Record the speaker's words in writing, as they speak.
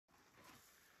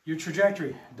Your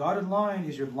trajectory. Dotted line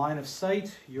is your line of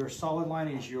sight. Your solid line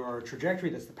is your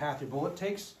trajectory. That's the path your bullet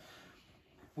takes.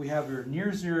 We have your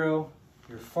near zero,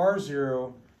 your far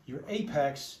zero, your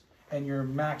apex, and your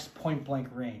max point blank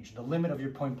range, the limit of your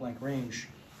point blank range.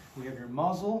 We have your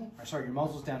muzzle, your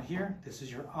muzzle's down here. This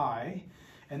is your eye.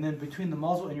 And then between the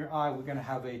muzzle and your eye, we're gonna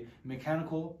have a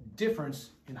mechanical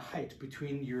difference in height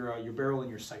between your barrel and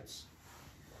your sights.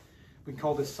 We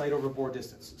call this sight over bore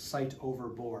distance, sight over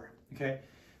bore, okay?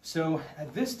 So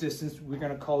at this distance, we're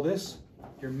gonna call this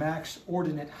your max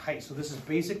ordinate height. So this is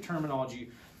basic terminology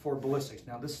for ballistics.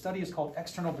 Now this study is called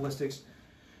external ballistics,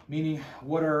 meaning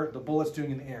what are the bullets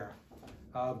doing in the air?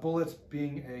 Bullets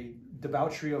being a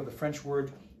debauchery of the French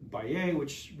word bailler,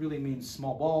 which really means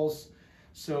small balls.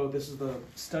 So this is the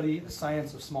study, the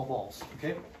science of small balls,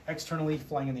 okay? Externally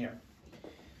flying in the air.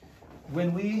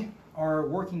 When we are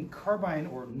working carbine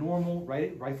or normal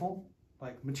rifle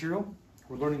like material,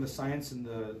 we're learning the science and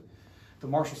the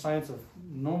martial science of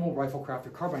normal rifle craft or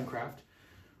carbine craft.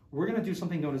 We're gonna do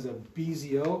something known as a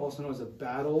BZO, also known as a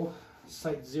battle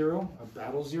sight zero, a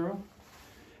battle zero.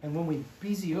 And when we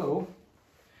BZO,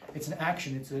 it's an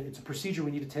action, it's a procedure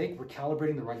we need to take. We're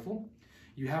calibrating the rifle.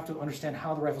 You have to understand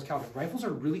how the rifle's calibrated. Rifles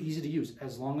are really easy to use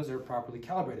as long as they're properly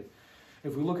calibrated.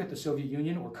 If we look at the Soviet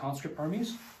Union or conscript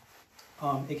armies,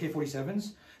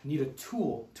 AK-47s need a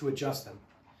tool to adjust them,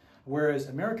 whereas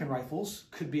American rifles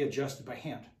could be adjusted by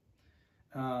hand.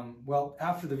 Well,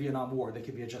 after the Vietnam War, they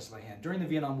could be adjusted by hand. During the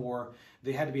Vietnam War,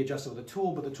 they had to be adjusted with a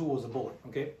tool, but the tool was a bullet,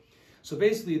 okay? So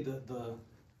basically,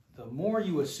 the more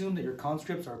you assume that your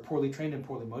conscripts are poorly trained and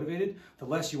poorly motivated, the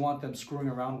less you want them screwing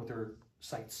around with their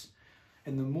sights.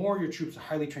 And the more your troops are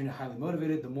highly trained and highly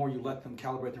motivated, the more you let them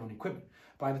calibrate their own equipment.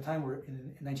 By the time we're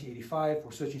in 1985,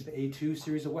 we're switching to the A2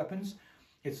 series of weapons.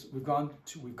 We've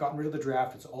gotten rid of the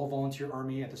draft. It's all volunteer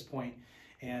army at this point.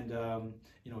 And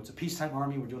you know, it's a peacetime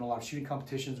army. We're doing a lot of shooting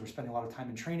competitions. We're spending a lot of time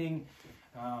in training.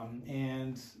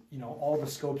 And you know, all the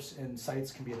scopes and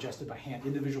sights can be adjusted by hand.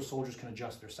 Individual soldiers can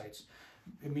adjust their sights.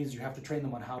 It means you have to train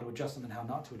them on how to adjust them and how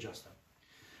not to adjust them.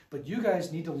 But you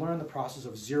guys need to learn the process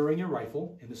of zeroing your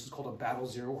rifle, and this is called a battle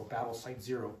zero or battle sight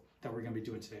zero that we're going to be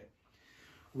doing today.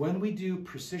 When we do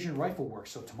precision rifle work,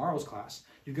 so tomorrow's class,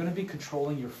 you're going to be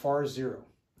controlling your far zero,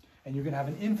 and you're going to have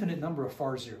an infinite number of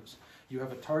far zeros. You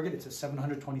have a target, it's at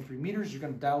 723 meters, you're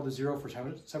going to dial the zero for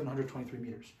 723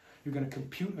 meters. You're going to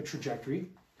compute a trajectory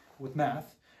with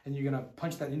math, and you're going to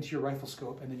punch that into your rifle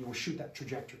scope, and then you will shoot that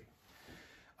trajectory.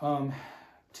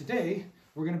 Today,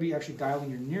 we're going to be actually dialing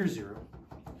your near zero,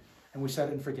 and we set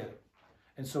it and forget it.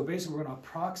 And so basically we're going to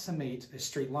approximate a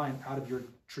straight line out of your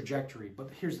trajectory. But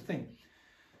here's the thing.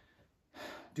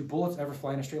 Do bullets ever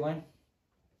fly in a straight line?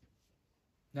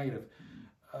 Negative.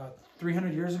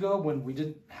 300 years ago, when we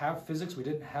didn't have physics, we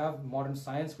didn't have modern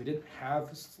science, we didn't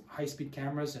have high-speed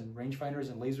cameras and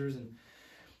rangefinders and lasers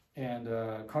and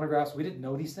chronographs, we didn't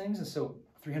know these things. And so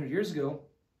 300 years ago,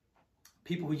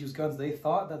 people who used guns, they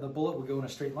thought that the bullet would go in a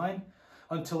straight line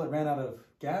until it ran out of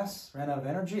gas, ran out of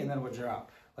energy, and then it would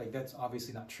drop. Like, that's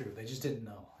obviously not true. They just didn't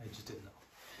know. They just didn't know.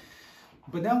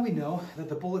 But now we know that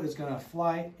the bullet is going to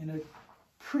fly in a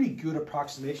pretty good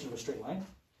approximation of a straight line.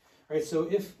 All right, so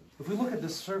if we look at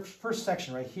this first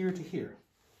section right here to here,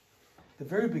 the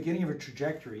very beginning of a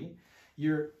trajectory,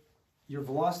 your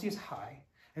velocity is high,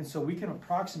 and so we can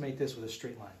approximate this with a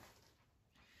straight line.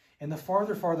 And the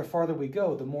farther we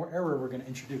go, the more error we're going to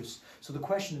introduce. So the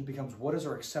question becomes, what is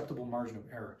our acceptable margin of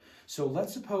error? So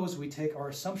let's suppose we take our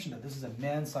assumption that this is a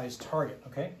man-sized target,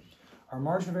 okay? Our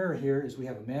margin of error here is we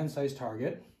have a man-sized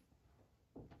target.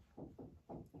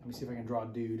 Let me see if I can draw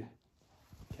a dude.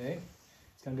 Okay,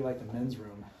 it's going to be like the men's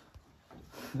room.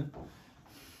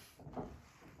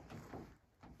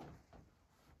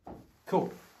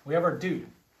 Cool, we have our dude.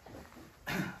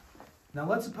 Now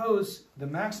let's suppose the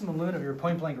maximum limit of your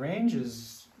point blank range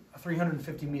is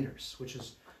 350 meters, which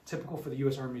is typical for the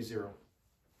US Army Zero,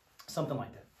 something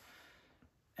like that.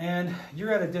 And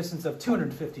you're at a distance of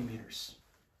 250 meters.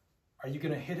 Are you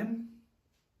going to hit him?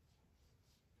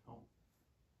 No.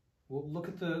 Well, look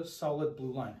at the solid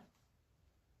blue line.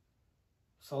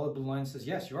 Solid blue line says,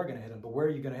 yes, you are going to hit him, but where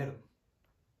are you going to hit him?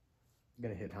 You're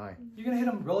going to hit high. You're going to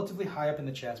hit him relatively high up in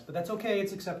the chest, but that's okay.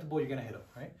 It's acceptable. You're going to hit him,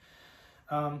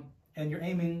 right? And you're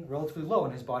aiming relatively low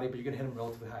in his body, but you're going to hit him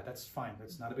relatively high. That's fine.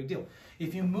 That's not a big deal.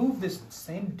 If you move this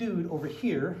same dude over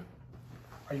here,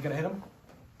 are you going to hit him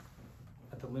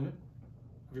at the limit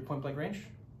of your point blank range?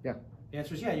 Yeah. The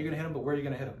answer is yeah, you're going to hit him, but where are you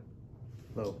going to hit him?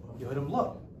 Low. You'll hit him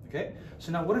low, okay?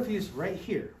 So now what if he's right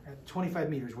here at 25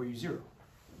 meters where you zero?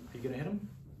 Are you going to hit him?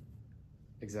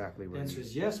 Exactly. The answer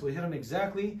is yes, we hit him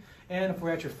exactly. And if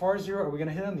we're at your far zero, are we going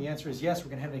to hit him? The answer is yes, we're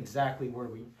going to hit him exactly where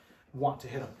we want to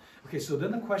hit them. Okay, so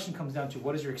then the question comes down to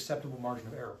what is your acceptable margin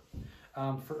of error?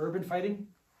 For urban fighting,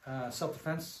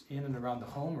 self-defense in and around the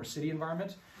home or city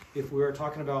environment, if we're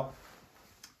talking about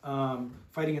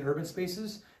fighting in urban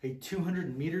spaces, a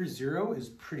 200 meter zero is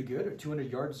pretty good, or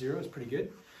 200 yard zero is pretty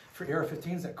good. For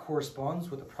AR-15s, that corresponds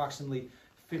with approximately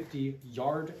 50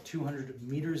 yard, 200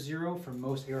 meter zero for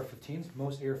most AR-15s,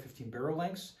 most AR-15 barrel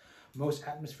lengths, most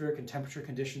atmospheric and temperature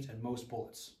conditions, and most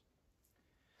bullets.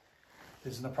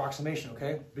 This is an approximation,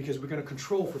 okay? Because we're going to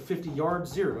control for 50 yard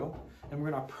zero, and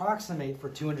we're going to approximate for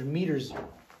 200 meters zero.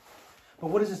 But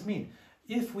what does this mean?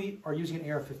 If we are using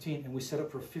an AR-15 and we set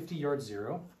up for 50 yard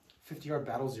zero, 50 yard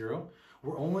battle zero,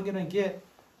 we're only going to get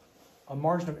a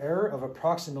margin of error of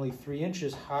approximately 3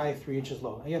 inches high, 3 inches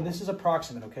low. Again, this is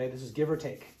approximate, okay? This is give or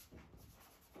take.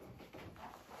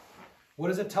 What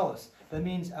does it tell us? That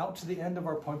means out to the end of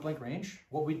our point blank range,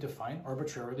 what we define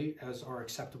arbitrarily as our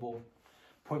acceptable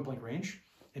point blank range,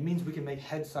 it means we can make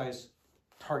head size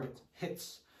target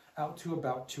hits out to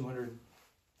about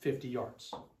 250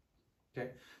 yards.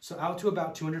 Okay, so out to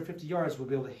about 250 yards, we'll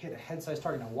be able to hit a head size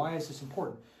target. Now, why is this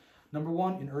important? Number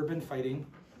one, in urban fighting,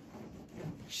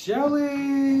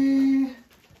 Shelly,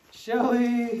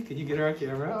 can you get her on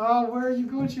camera? Oh, where are you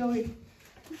going, Shelly?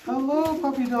 Hello,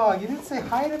 puppy dog. You didn't say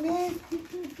hi to me?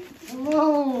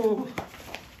 Hello.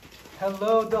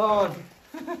 Hello, dog.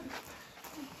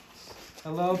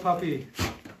 Hello, puppy.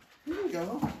 Here you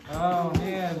go. Oh,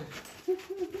 man.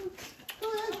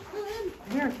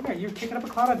 Come here. You're kicking up a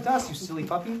cloud of dust, you silly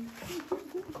puppy.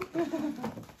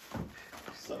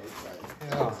 So excited.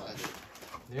 Yeah.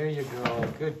 There you go.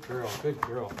 Good girl. Good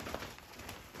girl.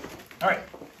 All right.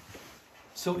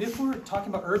 So if we're talking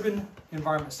about urban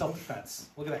environment self-defense,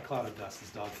 look at that cloud of dust this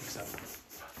dog kicks up.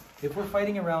 If we're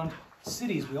fighting around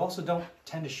cities, we also don't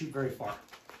tend to shoot very far.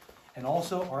 And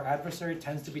also, our adversary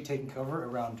tends to be taking cover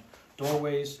around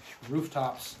doorways,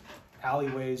 rooftops,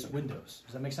 alleyways, windows.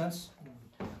 Does that make sense?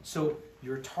 So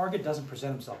your target doesn't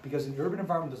present himself, because in the urban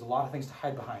environment, there's a lot of things to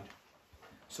hide behind.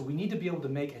 So we need to be able to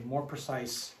make a more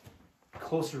precise,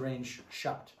 closer range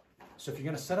shot. So if you're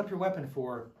going to set up your weapon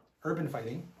for urban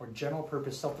fighting or general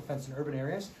purpose self-defense in urban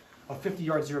areas, a 50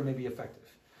 yard zero may be effective.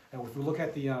 And if we look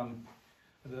at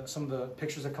some of the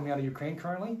pictures that are coming out of Ukraine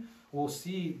currently, we'll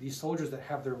see these soldiers that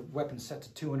have their weapons set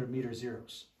to 200 meter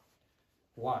zeros.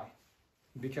 Why?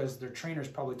 Because their trainers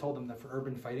probably told them that for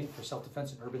urban fighting, for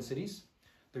self-defense in urban cities,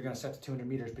 they're going to set to 200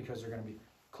 meters because they're going to be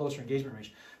closer engagement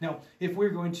range. Now, if we're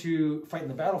going to fight in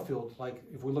the battlefield, like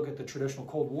if we look at the traditional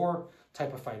Cold War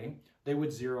type of fighting, they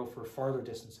would zero for farther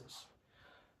distances.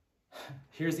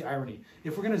 Here's the irony.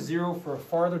 If we're going to zero for a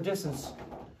farther distance,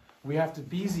 we have to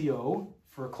BZO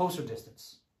for a closer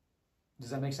distance. Does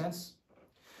that make sense?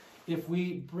 If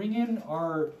we bring in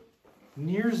our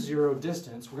near zero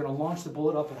distance, we're going to launch the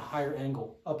bullet up at a higher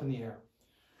angle, up in the air.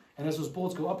 And as those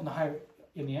bullets go up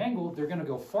in the angle, they're going to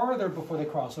go farther before they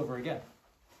cross over again.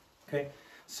 Okay,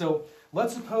 so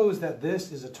let's suppose that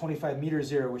this is a 25 meter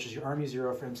zero, which is your Army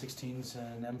zero for M16s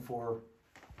and M4.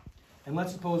 And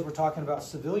let's suppose we're talking about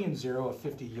civilian zero, a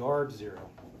 50 yard zero,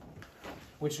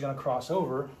 which is going to cross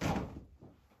over.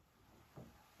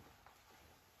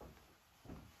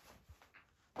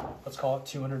 Let's call it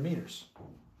 200 meters.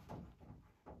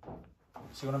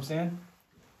 See what I'm saying?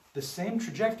 The same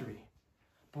trajectory,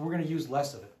 but we're going to use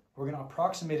less of it. We're going to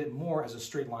approximate it more as a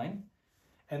straight line,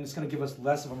 and it's going to give us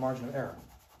less of a margin of error.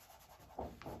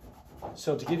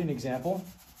 So to give you an example,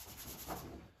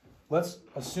 let's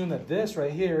assume that this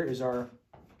right here is our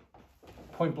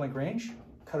point blank range.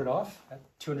 Cut it off at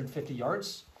 250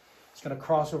 yards. It's going to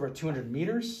cross over at 200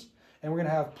 meters, and we're going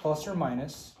to have plus or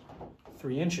minus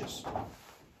 3 inches.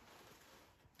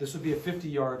 This would be a 50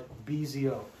 yard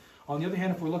BZO. On the other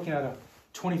hand, if we're looking at a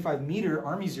 25 meter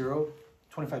Army zero,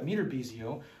 25 meter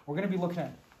BZO, we're going to be looking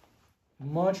at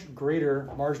much greater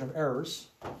margin of errors.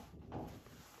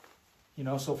 You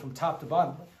know, so from top to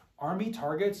bottom, Army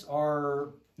targets are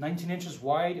 19 inches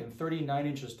wide and 39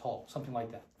 inches tall, something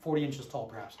like that, 40 inches tall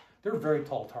perhaps. They're very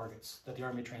tall targets that the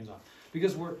Army trains on,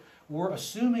 because we're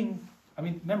assuming, I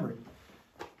mean, remember,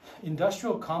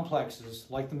 industrial complexes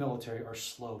like the military are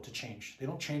slow to change. They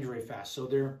don't change very fast, so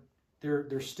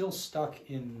they're still stuck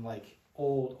in like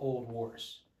old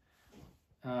wars.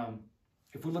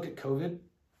 If we look at COVID,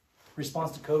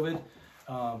 response to COVID,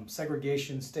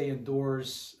 segregation, stay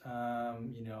indoors,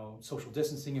 you know, social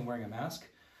distancing and wearing a mask.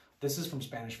 This is from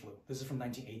Spanish flu. This is from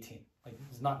 1918. Like,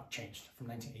 it's not changed from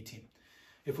 1918.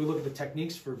 If we look at the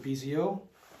techniques for BZO,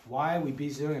 why are we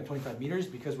BZOing at 25 meters?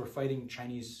 Because we're fighting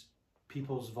Chinese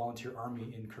People's Volunteer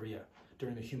Army in Korea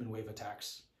during the human wave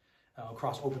attacks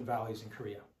across open valleys in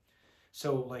Korea.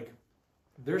 So, like,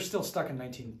 they're still stuck in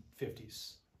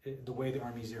 1950s. the way the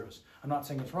Army zeros. I'm not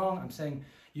saying it's wrong. I'm saying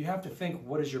you have to think,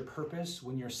 what is your purpose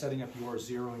when you're setting up your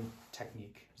zeroing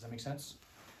technique? Does that make sense?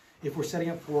 If we're setting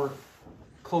up for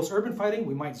close urban fighting,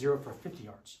 we might zero for 50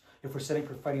 yards. If we're setting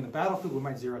for fighting in the battlefield, we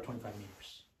might zero at 25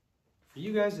 meters. For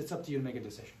you guys, it's up to you to make a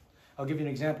decision. I'll give you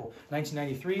an example.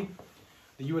 1993,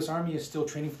 the U.S. Army is still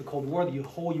training for the Cold War. The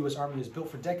whole U.S. Army is built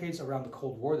for decades around the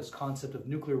Cold War, this concept of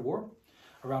nuclear war,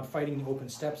 around fighting in the open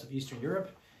steppes of Eastern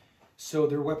Europe. So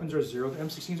their weapons are zero, the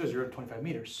M16s are 0 to 25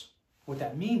 meters. What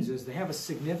that means is they have a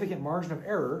significant margin of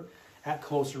error at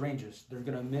closer ranges. They're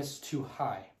going to miss too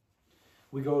high.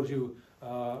 We go to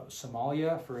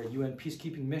Somalia for a UN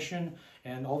peacekeeping mission,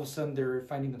 and all of a sudden they're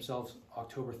finding themselves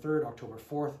October 3rd, October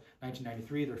 4th,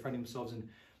 1993, they're finding themselves in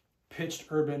pitched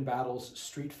urban battles,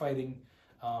 street fighting,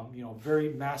 very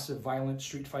massive, violent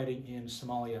street fighting in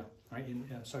Somalia, right? In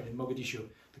Mogadishu,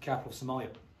 the capital of Somalia.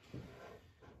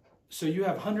 So you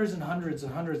have hundreds and hundreds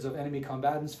and hundreds of enemy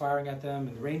combatants firing at them,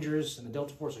 and the Rangers and the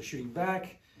Delta Force are shooting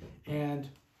back. And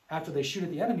after they shoot at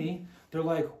the enemy, they're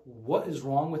like, what is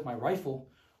wrong with my rifle?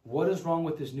 What is wrong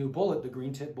with this new bullet, the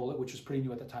green tip bullet, which was pretty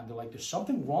new at the time? They're like, there's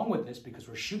something wrong with this because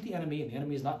we're shooting the enemy and the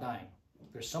enemy is not dying.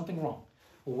 There's something wrong.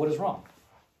 Well, what is wrong?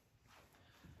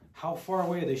 How far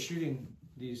away are they shooting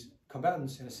these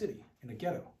combatants in a city, in a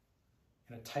ghetto,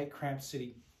 in a tight, cramped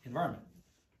city environment?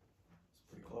 It's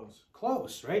pretty close.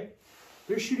 Close, right?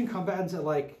 They're shooting combatants at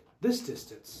like this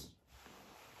distance,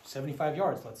 75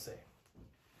 yards, let's say.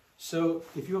 So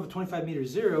if you have a 25 meter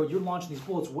zero, you're launching these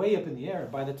bullets way up in the air.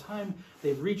 By the time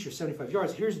they've reached your 75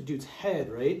 yards, here's the dude's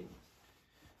head, right?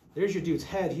 There's your dude's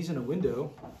head. He's in a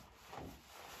window.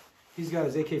 He's got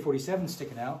his AK-47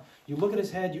 sticking out. You look at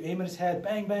his head, you aim at his head,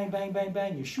 bang, bang, bang, bang,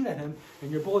 bang. You shoot at him, and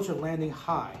your bullets are landing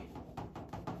high.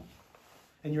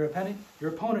 And your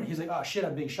opponent, he's like, oh shit,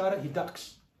 I'm being shot at. He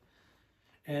ducks.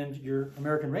 And your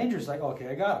American Ranger's like, okay,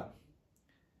 I got him.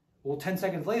 Well, 10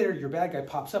 seconds later, your bad guy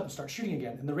pops up and starts shooting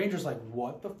again. And the Ranger's like,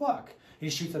 what the fuck? And he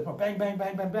shoots at him, bang, bang,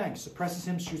 bang, bang, bang. Suppresses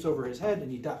him, shoots over his head,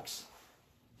 and he ducks.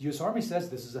 The U.S. Army says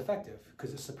this is effective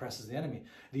because it suppresses the enemy.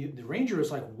 The Ranger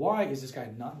is like, why is this guy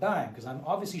not dying? Because I'm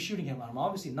obviously shooting him. I'm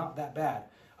obviously not that bad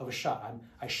of a shot.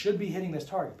 I should be hitting this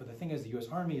target. But the thing is, the U.S.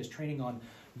 Army is training on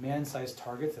man-sized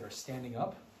targets that are standing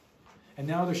up. And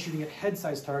now they're shooting at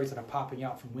head-sized targets that are popping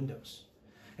out from windows.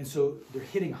 And so they're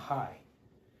hitting high.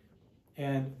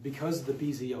 And because of the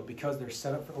BZO, because they're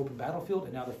set up for open battlefield,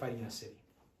 and now they're fighting in a city.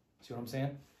 See what I'm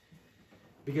saying?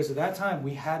 Because at that time,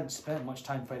 we hadn't spent much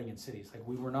time fighting in cities. Like,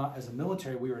 we were not, as a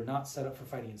military, we were not set up for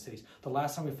fighting in cities. The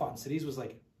last time we fought in cities was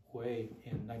like way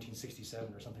in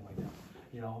 1967 or something like that.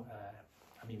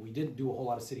 We didn't do a whole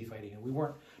lot of city fighting, and we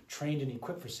weren't trained and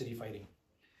equipped for city fighting.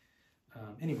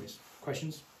 Anyways,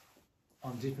 questions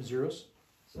on different zeros?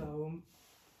 So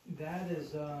that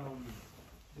is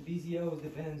the BZO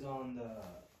depends on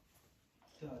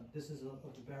the distance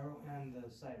of the barrel and the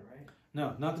sight, right?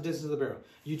 No, not the distance of the barrel.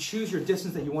 You choose your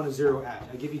distance that you want to zero at.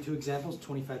 I'll give you two examples,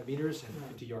 25 meters and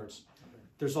 50 yards. Okay.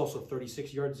 There's also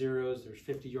 36-yard zeros, there's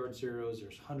 50-yard zeros,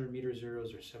 there's 100-meter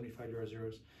zeros, there's 75-yard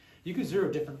zeros. You can zero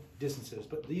different distances,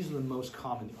 but these are the most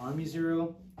common. The Army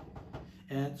zero,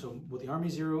 and so what the Army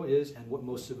zero is and what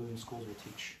most civilian schools will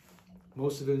teach.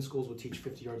 Most civilian schools will teach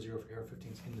 50-yard zero for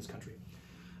AR-15s in this country.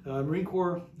 Marine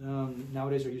Corps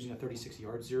nowadays are using a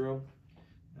 36-yard zero,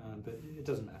 but it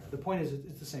doesn't matter. The point is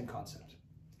it's the same concept.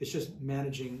 It's just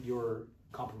managing your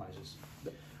compromises.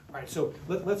 All right, so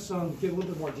let's give a little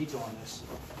bit more detail on this.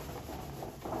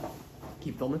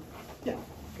 Keep filming? Yeah.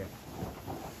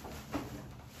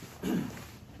 Okay.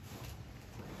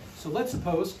 So let's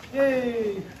suppose,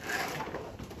 yay!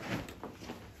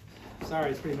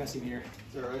 Sorry, it's pretty messy in here.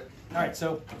 Is that right? All right,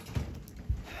 so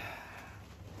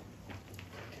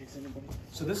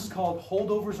this is called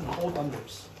holdovers and hold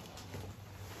unders.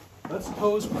 Let's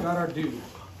suppose we got our dude.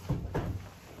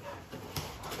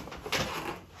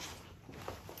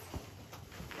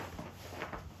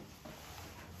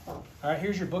 All right,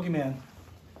 here's your boogeyman.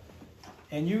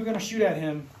 And you're going to shoot at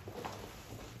him.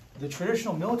 The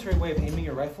traditional military way of aiming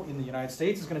your rifle in the United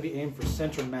States is going to be aimed for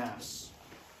center mass.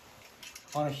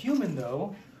 On a human,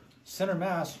 though, center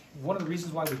mass, one of the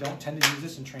reasons why we don't tend to use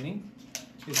this in training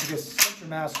is because center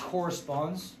mass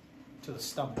corresponds to the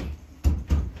stomach.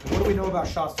 And what do we know about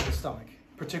shots to the stomach,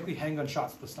 particularly handgun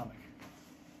shots to the stomach?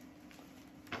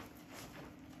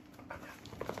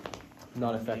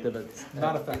 Not effective. It's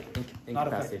Not effective. Not effective.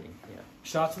 Incapacitating. Yeah.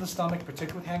 Shots to the stomach,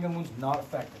 particularly with handgun wounds, not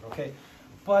effective, okay?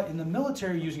 But in the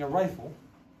military, you're using a rifle,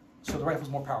 so the rifle's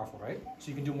more powerful, right? So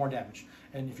you can do more damage.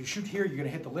 And if you shoot here, you're gonna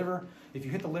hit the liver. If you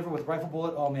hit the liver with a rifle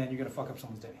bullet, oh man, you're gonna fuck up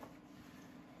someone's day.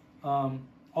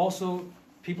 Also,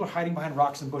 people are hiding behind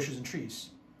rocks and bushes and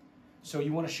trees. So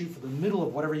you want to shoot for the middle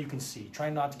of whatever you can see. Try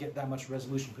not to get that much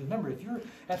resolution. Because remember, if you're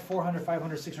at 400,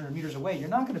 500, 600 meters away, you're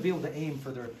not going to be able to aim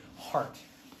for their heart.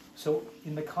 So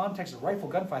in the context of rifle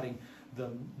gunfighting, the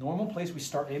normal place we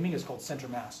start aiming is called center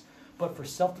mass. But for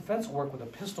self-defense work with a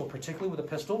pistol, particularly with a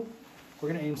pistol, we're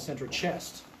going to aim center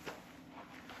chest.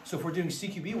 So if we're doing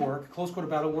CQB work, close quarter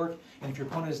battle work, and if your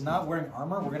opponent is not wearing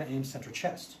armor, we're going to aim center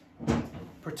chest.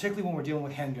 Particularly when we're dealing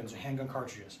with handguns or handgun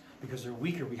cartridges, because they're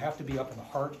weaker. We have to be up in the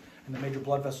heart and the major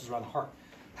blood vessels around the heart.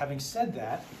 Having said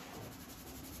that,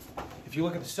 if you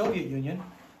look at the Soviet Union,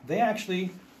 they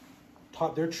actually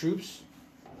taught their troops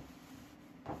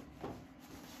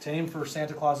to aim for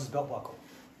Santa Claus's belt buckle,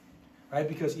 right?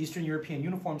 Because Eastern European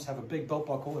uniforms have a big belt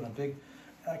buckle and a big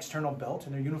external belt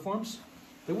in their uniforms.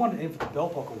 They wanted to aim for the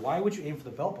belt buckle. Why would you aim for the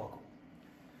belt buckle?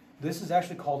 This is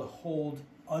actually called a hold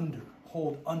under.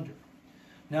 Hold under.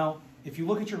 Now, if you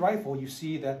look at your rifle, you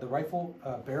see that the rifle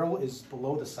barrel is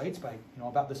below the sights by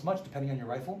about this much, depending on your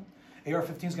rifle.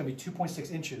 AR-15 is going to be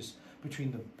 2.6 inches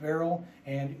between the barrel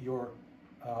and your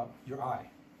eye,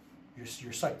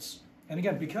 your sights. And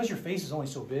again, because your face is only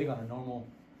so big on a normal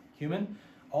human,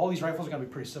 all these rifles are going to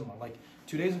be pretty similar. Like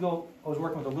 2 days ago, I was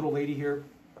working with a little lady here.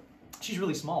 She's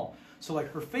really small. So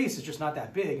like her face is just not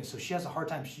that big, and so she has a hard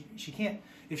time. She can't,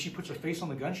 if she puts her face on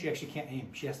the gun, she actually can't aim.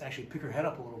 She has to actually pick her head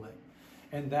up a little bit.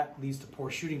 And that leads to poor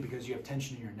shooting because you have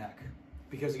tension in your neck.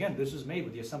 Because again, this is made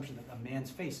with the assumption that a man's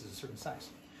face is a certain size.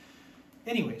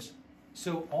 Anyways,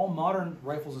 so all modern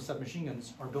rifles and submachine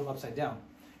guns are built upside down.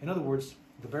 In other words,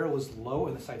 the barrel is low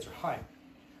and the sights are high.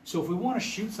 So if we want to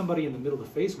shoot somebody in the middle of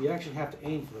the face, we actually have to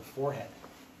aim for the forehead.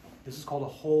 This is called a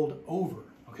hold over,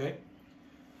 okay?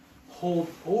 Hold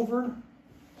over,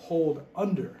 hold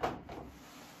under.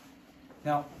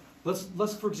 Now,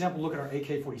 let's for example look at our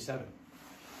AK-47.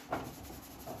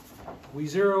 We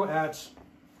zero at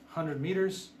 100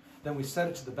 meters, then we set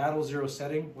it to the battle zero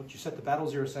setting. Once you set the battle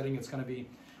zero setting, it's going to be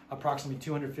approximately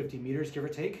 250 meters, give or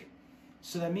take.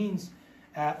 So that means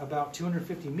at about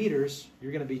 250 meters,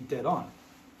 you're going to be dead on.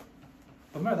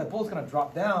 But remember, that bullet's going to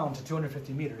drop down to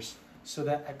 250 meters, so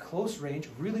that at close range,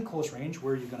 really close range,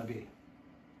 where are you going to be?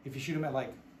 If you shoot them at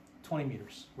like 20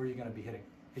 meters, where are you going to be hitting?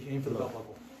 If you aim for the belt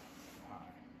buckle.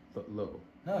 But low.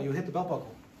 No, you'll hit the belt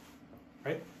buckle,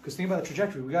 right? Because think about the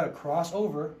trajectory. We got to cross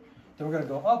over, then we're going to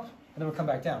go up, and then we'll come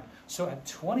back down. So at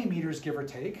 20 meters, give or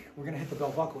take, we're going to hit the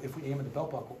belt buckle if we aim at the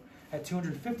belt buckle. At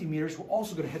 250 meters, we're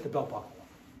also going to hit the belt buckle.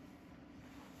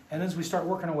 And as we start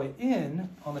working our way in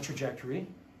on the trajectory,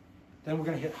 then we're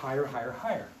going to hit higher, higher,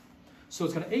 higher. So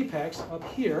it's going to apex up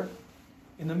here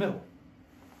in the middle.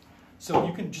 So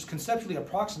you can just conceptually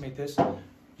approximate this.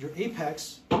 Your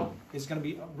apex is going to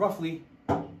be roughly,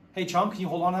 hey Chong, can you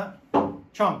hold on to that?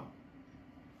 Chong,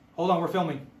 hold on, we're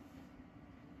filming.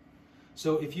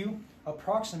 So if you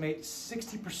approximate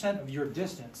 60% of your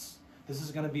distance, this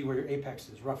is going to be where your apex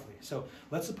is, roughly. So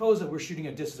let's suppose that we're shooting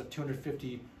a distance of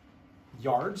 250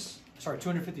 yards, sorry,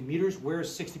 250 meters. Where is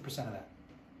 60% of that?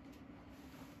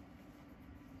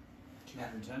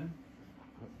 210?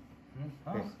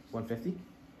 Oh. 150?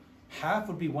 Half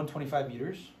would be 125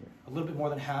 meters, a little bit more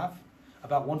than half,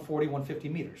 about 140, 150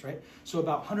 meters, right? So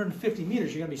about 150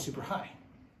 meters, you're going to be super high.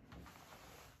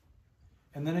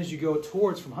 And then as you go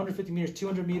towards from 150 meters,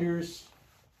 200 meters,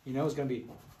 it's going to be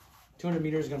 200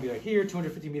 meters is going to be like here,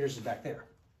 250 meters is back there.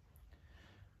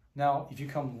 Now, if you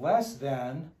come less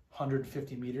than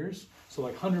 150 meters, so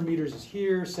like 100 meters is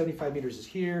here, 75 meters is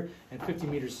here, and 50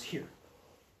 meters is here.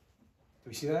 Do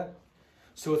we see that?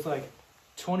 So it's like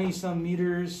 20 some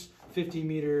meters, 50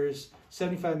 meters,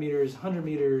 75 meters, 100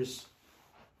 meters,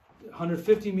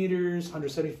 150 meters,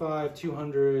 175,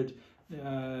 200,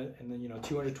 and then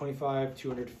 225,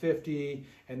 250,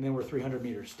 and then we're 300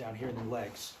 meters down here in the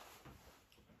legs.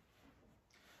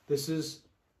 This is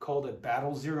called a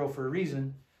battle zero for a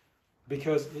reason,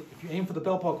 because if you aim for the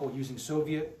belt buckle using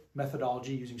Soviet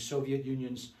methodology, using Soviet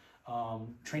Union's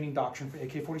training doctrine for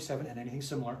AK-47 and anything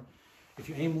similar, if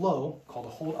you aim low, called a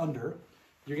hold under,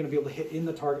 you're going to be able to hit in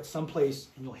the target someplace,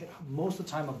 and you'll hit most of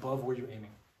the time above where you're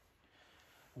aiming.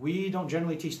 We don't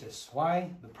generally teach this. Why?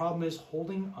 The problem is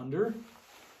holding under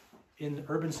in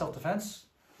urban self-defense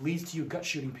leads to you gut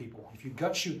shooting people. If you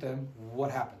gut shoot them,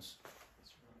 what happens?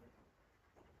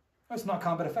 It's not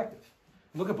combat effective.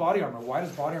 Look at body armor. Why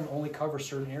does body armor only cover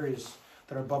certain areas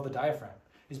that are above the diaphragm?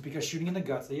 It's because shooting in the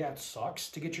guts, yeah, it sucks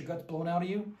to get your guts blown out of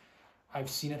you. I've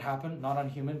seen it happen, not on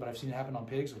human, but I've seen it happen on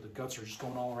pigs where the guts are just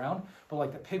going all around. But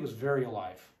like the pig was very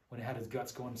alive when it had its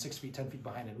guts going 6 feet, 10 feet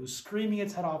behind it. It was screaming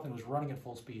its head off and it was running at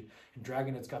full speed and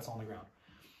dragging its guts on the ground.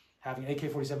 Having an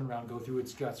AK-47 round go through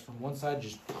its guts from one side,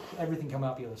 just everything come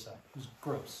out the other side. It was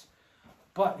gross.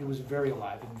 but it was very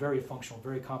alive and very functional,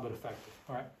 very combat effective.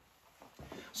 All right.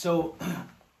 So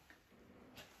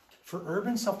for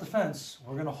urban self-defense,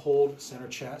 we're going to hold center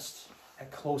chest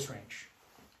at close range,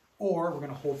 or we're going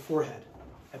to hold forehead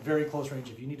at very close range.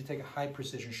 If you need to take a high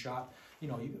precision shot, you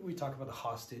know, we talk about the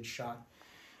hostage shot.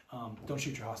 Don't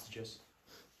shoot your hostages.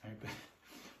 All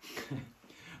right?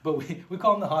 But we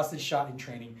call them the hostage shot in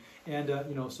training. And,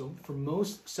 you know, so for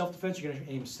most self-defense, you're going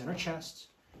to aim center chest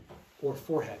or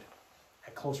forehead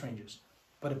at close ranges.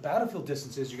 But at battlefield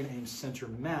distances, you're going to aim center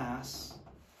mass,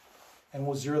 and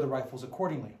we'll zero the rifles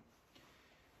accordingly.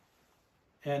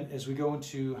 And as we go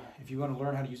into, if you want to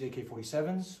learn how to use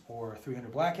AK-47s or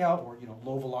 300 Blackout or, you know,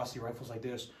 low velocity rifles like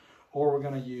this, or we're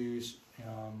going to use,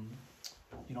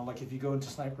 you know, like if you go into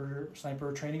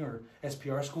sniper training or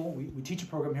SPR school, we teach a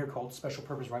program here called Special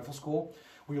Purpose Rifle School,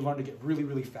 where you learn to get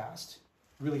really fast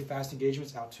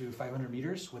engagements out to 500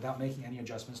 meters without making any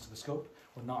adjustments to the scope.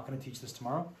 We're not going to teach this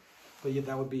tomorrow, but yeah,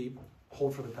 that would be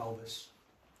hold for the pelvis.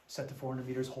 Set to 400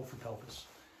 meters, hold for pelvis.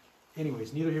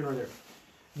 Anyways, neither here nor there.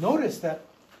 Notice that,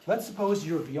 let's suppose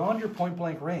you're beyond your point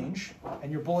blank range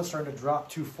and your bullet's starting to drop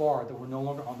too far that we're no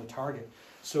longer on the target.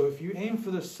 So if you aim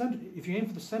for the center,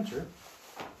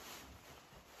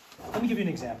 let me give you an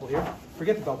example here.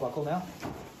 Forget the belt buckle now.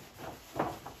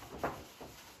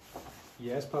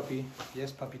 Yes, puppy.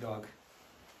 Yes, puppy dog.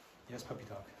 Yes, puppy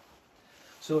dog.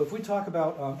 So if we talk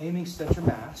about aiming center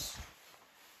mass,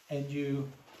 and you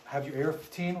have your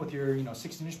AR-15 with your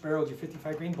 16-inch barrel with your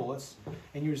 55 grain bullets,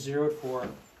 and you're zeroed for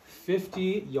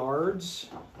 50 yards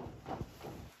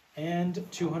and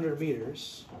 200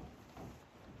 meters.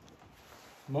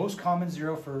 Most common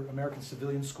zero for American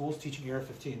civilian schools teaching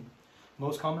AR-15.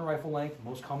 Most common rifle length,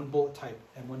 most common bullet type,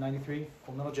 M193,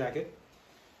 full metal jacket.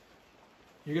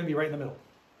 You're going to be right in the middle.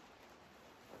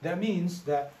 That means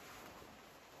that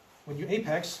when you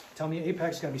apex, tell me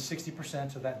apex is going to be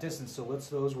 60% of that distance. So let's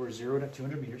suppose we're zeroed at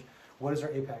 200 meters. What is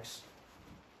our apex?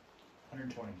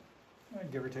 120.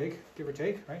 Give or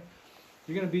take, right?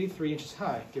 You're going to be 3 inches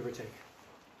high, give or take.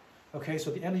 Okay,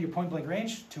 so at the end of your point blank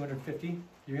range, 250,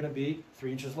 you're going to be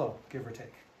 3 inches low, give or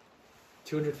take.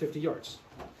 250 yards.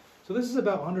 So this is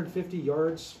about 150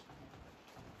 yards,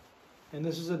 and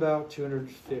this is about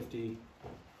 250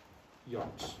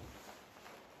 yards.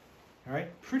 All right,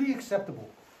 pretty acceptable.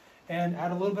 And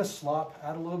add a little bit of slop,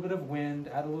 add a little bit of wind,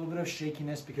 add a little bit of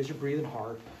shakiness because you're breathing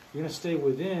hard. You're going to stay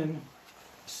within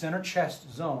center chest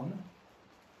zone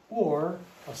or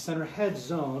a center head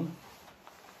zone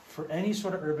for any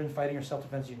sort of urban fighting or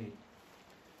self-defense you need.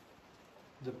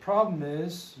 The problem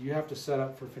is you have to set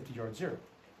up for 50-yard zero.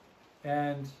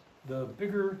 And the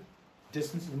bigger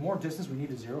distance, the more distance we need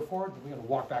to zero for, we got to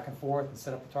walk back and forth and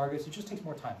set up the targets. It just takes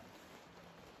more time.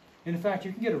 In fact,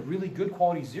 you can get a really good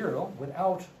quality zero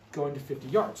without going to 50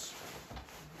 yards.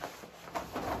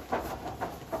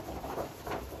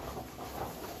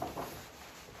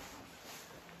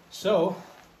 So,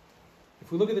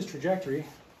 if we look at this trajectory,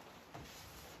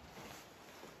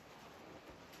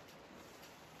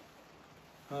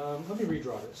 let me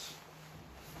redraw this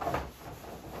so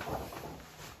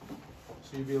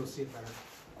you'll be able to see it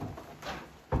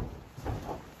better.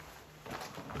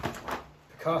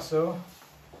 Picasso.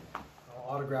 I'll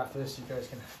autograph this. You guys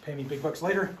can pay me big bucks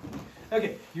later.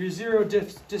 Okay, your zero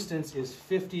distance is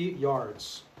 50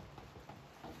 yards.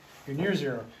 Your near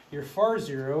zero. Your far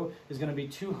zero is going to be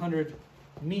 200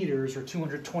 meters or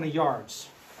 220 yards.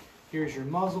 Here's your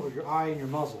muzzle, or your eye and your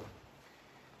muzzle.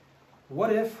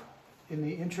 What if, in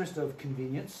the interest of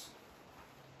convenience,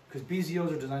 because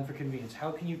BZOs are designed for convenience,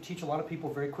 how can you teach a lot of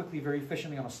people very quickly, very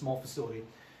efficiently on a small facility?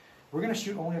 We're going to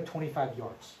shoot only at 25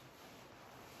 yards.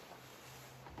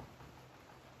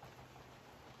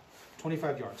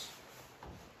 25 yards.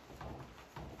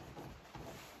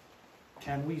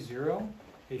 Can we zero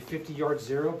a 50-yard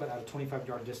zero but at a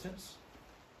 25-yard distance?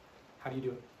 How do you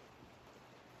do it?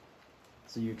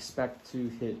 So you expect to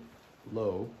hit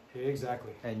low.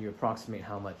 Exactly. And you approximate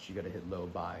how much you got to hit low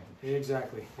by.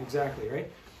 Exactly,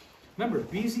 right? Remember,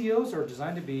 BZOs are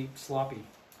designed to be sloppy.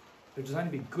 They're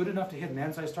designed to be good enough to hit a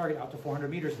man-sized target out to 400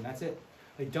 meters, and that's it.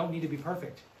 They don't need to be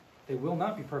perfect. They will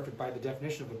not be perfect by the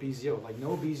definition of a BZO. Like,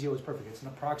 no BZO is perfect. It's an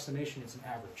approximation. It's an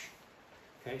average.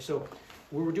 Okay, so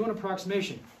we were doing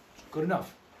approximation. Good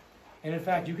enough. And in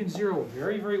fact, you can zero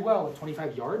very, very well at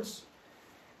 25 yards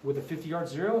with a 50-yard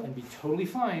zero and be totally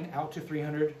fine out to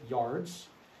 300 yards.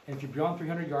 And if you're beyond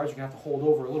 300 yards, you're going to have to hold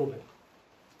over a little bit.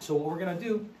 So what we're going to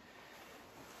do,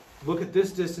 look at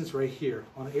this distance right here.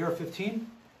 On an AR-15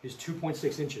 is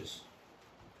 2.6 inches.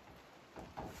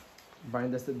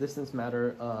 Brian, does the distance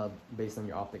matter based on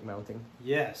your optic mounting?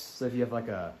 Yes. So if you have like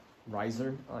a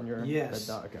riser on your Yes. red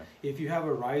dot? Okay. If you have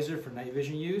a riser for night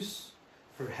vision use,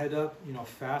 for head up,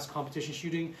 fast competition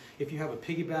shooting, if you have a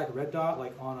piggyback red dot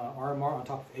like on a RMR on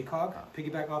top of ACOG,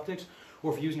 piggyback optics,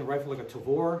 or if you're using a rifle like a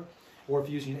Tavor, or if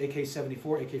you're using an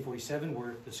AK-74, AK-47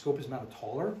 where the scope is mounted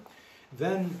taller,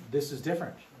 then this is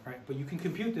different, right? But you can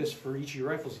compute this for each of your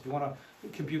rifles. If you want to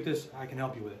compute this, I can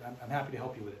help you with it. I'm happy to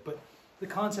help you with it. But the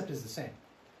concept is the same.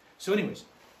 So anyways,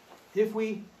 if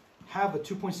we have a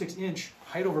 2.6 inch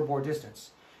height over bore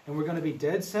distance, and we're going to be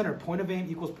dead center, point of aim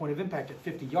equals point of impact at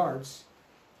 50 yards,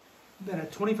 then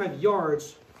at 25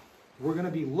 yards, we're going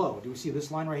to be low. Do we see this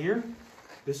line right here?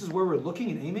 This is where we're looking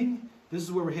and aiming. This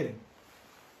is where we're hitting.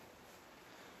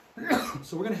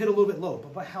 So we're going to hit a little bit low,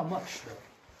 but by how much, though?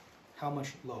 How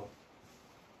much low?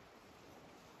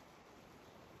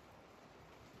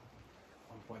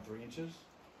 1.3 inches.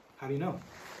 How do you know?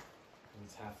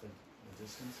 It's half the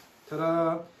distance.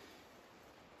 Ta-da!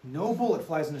 No bullet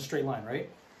flies in a straight line, right?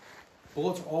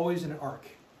 Bullets are always in an arc.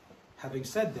 Having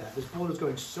said that, this bullet is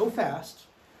going so fast,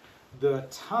 the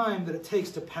time that it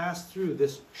takes to pass through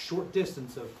this short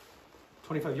distance of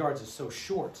 25 yards is so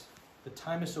short. The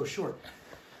time is so short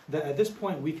that at this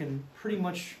point we can pretty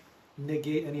much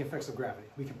negate any effects of gravity.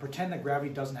 We can pretend that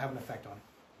gravity doesn't have an effect on it.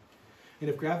 And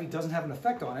if gravity doesn't have an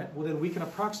effect on it, well then we can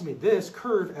approximate this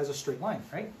curve as a straight line,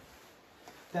 right?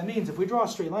 That means if we draw a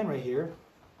straight line right here,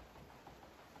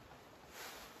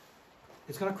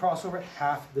 it's going to cross over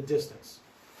half the distance.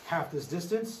 Half this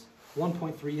distance,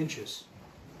 1.3 inches.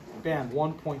 Bam,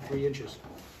 1.3 inches.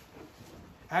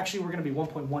 Actually, we're going to be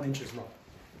 1.1 inches low.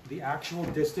 The actual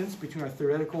distance between our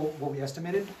theoretical, what we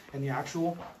estimated, and the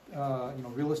actual,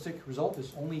 realistic result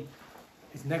is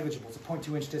negligible. It's a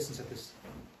 0.2 inch distance at this.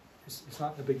 It's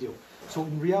not a big deal. So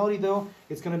in reality, though,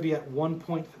 it's going to be at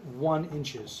 1.1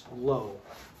 inches low.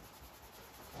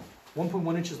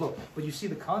 1.1 inches low. But you see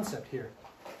the concept here.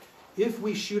 If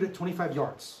we shoot at 25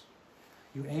 yards,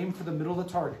 you aim for the middle of the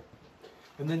target,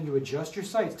 and then you adjust your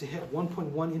sights to hit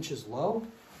 1.1 inches low,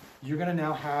 you're going to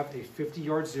now have a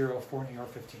 50-yard zero for an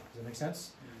AR-15. Does that make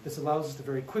sense? This allows us to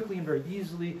very quickly and very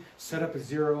easily set up a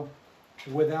zero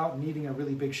without needing a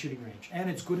really big shooting range. And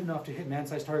it's good enough to hit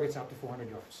man-sized targets out to 400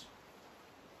 yards.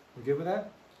 We good with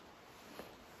that?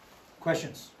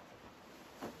 Questions?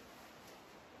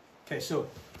 Okay, so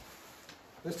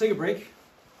let's take a break.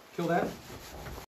 Kill that.